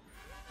game.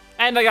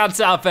 And I got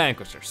Top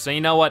Vanquisher, so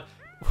you know what?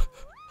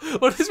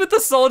 What is with the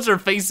soldier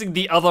facing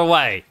the other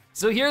way?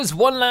 So here's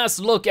one last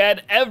look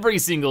at every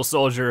single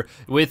soldier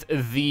with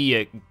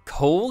the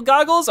coal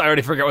goggles. I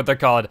already forgot what they're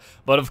called,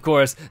 but of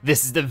course,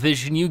 this is the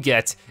vision you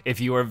get if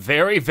you are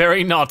very,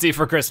 very naughty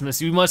for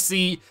Christmas. You must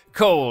see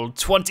coal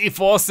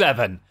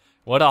 24/7.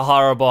 What a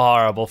horrible,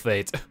 horrible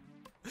fate.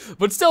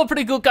 But still a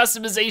pretty cool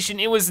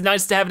customization. It was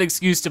nice to have an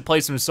excuse to play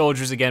some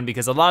soldiers again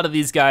because a lot of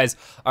these guys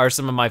are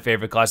some of my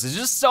favorite classes.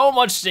 Just so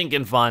much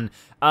stinking fun.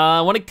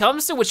 When it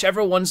comes to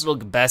whichever ones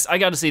look best, I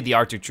gotta say the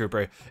Arctic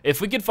Trooper.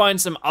 If we could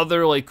find some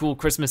other like cool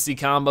Christmassy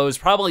combos,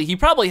 he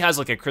probably has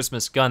like a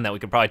Christmas gun that we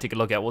could probably take a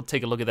look at. We'll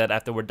take a look at that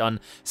after we're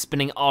done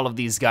spinning all of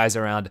these guys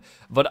around.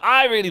 But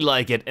I really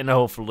like it, and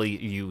hopefully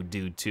you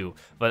do too.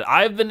 But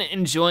I've been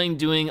enjoying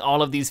doing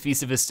all of these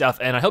Feastivus stuff,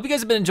 and I hope you guys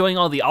have been enjoying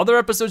all the other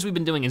episodes we've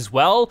been doing as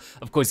well.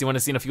 Of course, you wanna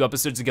see in a few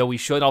episodes ago, we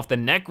showed off the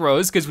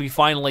Necros, because we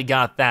finally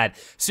got that.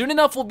 Soon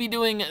enough, we'll be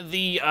doing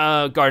the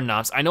Garden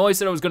Ops. I know I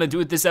said I was gonna do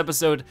it this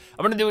episode.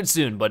 I'm gonna do it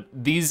soon, but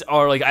these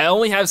are like, I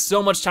only have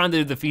so much time to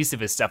do the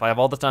Feastivus stuff. I have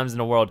all the times in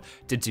the world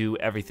to do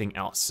everything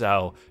else.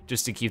 So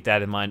just to keep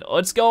that in mind,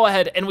 let's go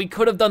ahead, and we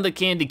could have done the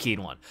candy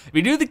cane one. If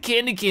we do the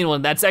candy cane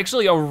one, that's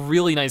actually a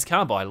really nice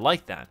combo. I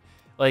like that.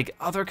 Like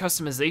other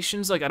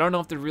customizations, like I don't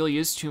know if there really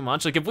is too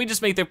much. Like if we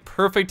just make the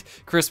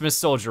perfect Christmas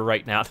soldier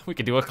right now, we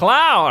could do a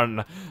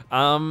clown.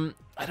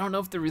 I don't know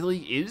if there really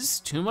is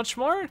too much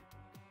more.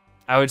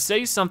 I would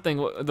say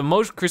something, the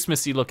most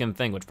Christmassy looking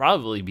thing would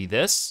probably be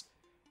this.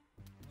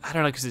 I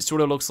don't know, because it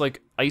sort of looks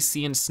like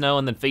icy and snow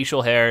and then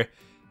facial hair.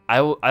 I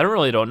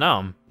don't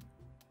know.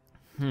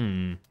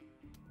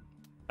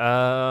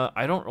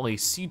 I don't really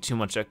see too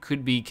much that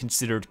could be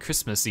considered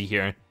Christmassy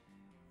here.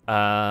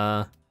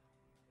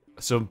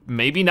 So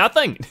maybe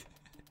nothing.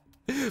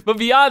 But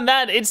beyond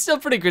that, it's still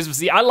pretty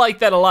Christmassy. I like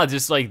that a lot,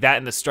 just like that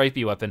and the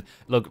stripey weapon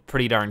look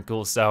pretty darn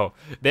cool. So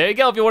there you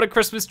go, if you want a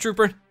Christmas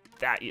trooper,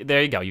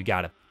 there you go, you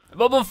got it.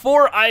 But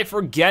before I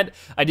forget,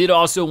 I did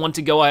also want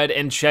to go ahead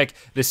and check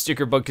the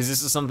sticker book because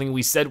this is something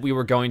we said we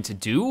were going to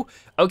do.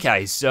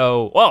 Okay,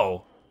 so,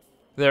 whoa,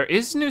 there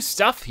is new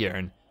stuff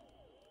here.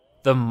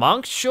 The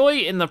monk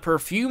choy and the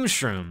perfume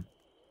shroom.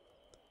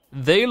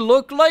 They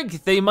look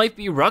like they might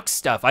be Ruck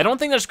stuff. I don't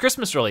think that's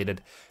Christmas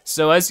related.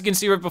 So as you can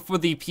see right before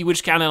the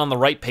Peewitch Cannon on the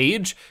right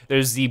page,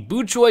 there's the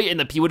Boo Choy and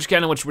the Peewitch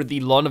Cannon, which were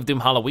the Lawn of Doom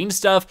Halloween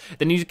stuff.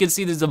 Then you can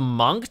see there's a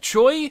Monk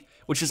Choy,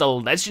 which is a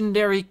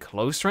legendary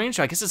close range.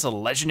 I guess it's a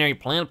legendary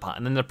plant pot.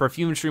 And then the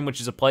Perfume Shroom,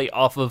 which is a play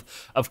off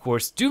of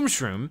course, Doom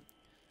Shroom.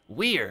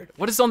 Weird.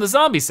 What is on the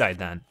zombie side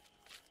then?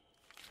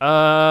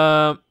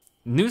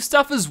 New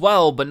stuff as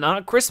well, but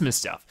not Christmas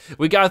stuff.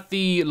 We got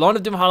the Lawn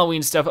of Doom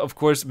Halloween stuff, of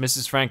course,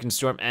 Mrs.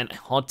 Frankenstorm and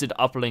Haunted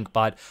Uplink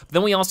bot. But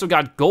then we also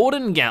got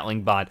Golden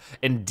Gatling bot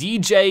and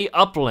DJ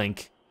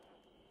Uplink.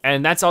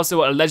 And that's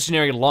also a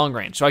legendary long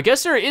range. So I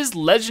guess there is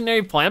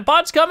legendary plant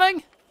bots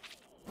coming?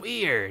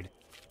 Weird.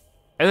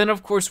 And then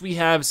of course we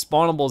have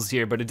spawnables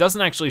here, but it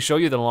doesn't actually show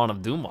you the Lawn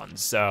of Doom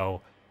ones, so.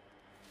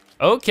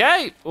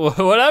 Okay,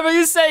 whatever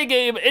you say,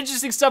 game.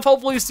 Interesting stuff.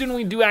 Hopefully soon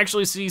we do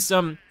actually see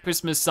some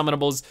Christmas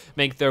summonables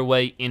make their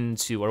way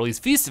into, or at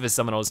least Feastivus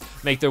summonables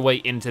make their way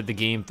into the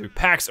game through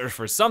packs or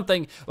for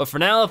something. But for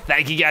now,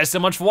 thank you guys so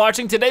much for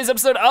watching today's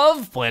episode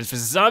of Plants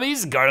vs.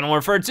 Zombies Garden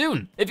Warfare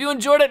 2. If you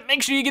enjoyed it,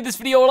 make sure you give this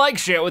video a like,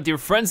 share it with your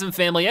friends and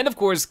family, and of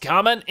course,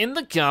 comment in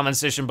the comment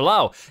section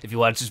below. If you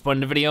watched this point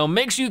in the video,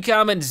 make sure you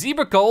comment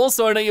Zebra Coal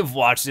so I know you've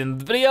watched in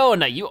the video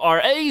and that you are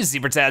a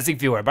Zebratastic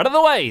viewer. By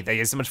the way, thank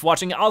you so much for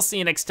watching. I'll see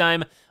you next time.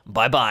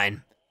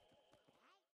 Bye-bye.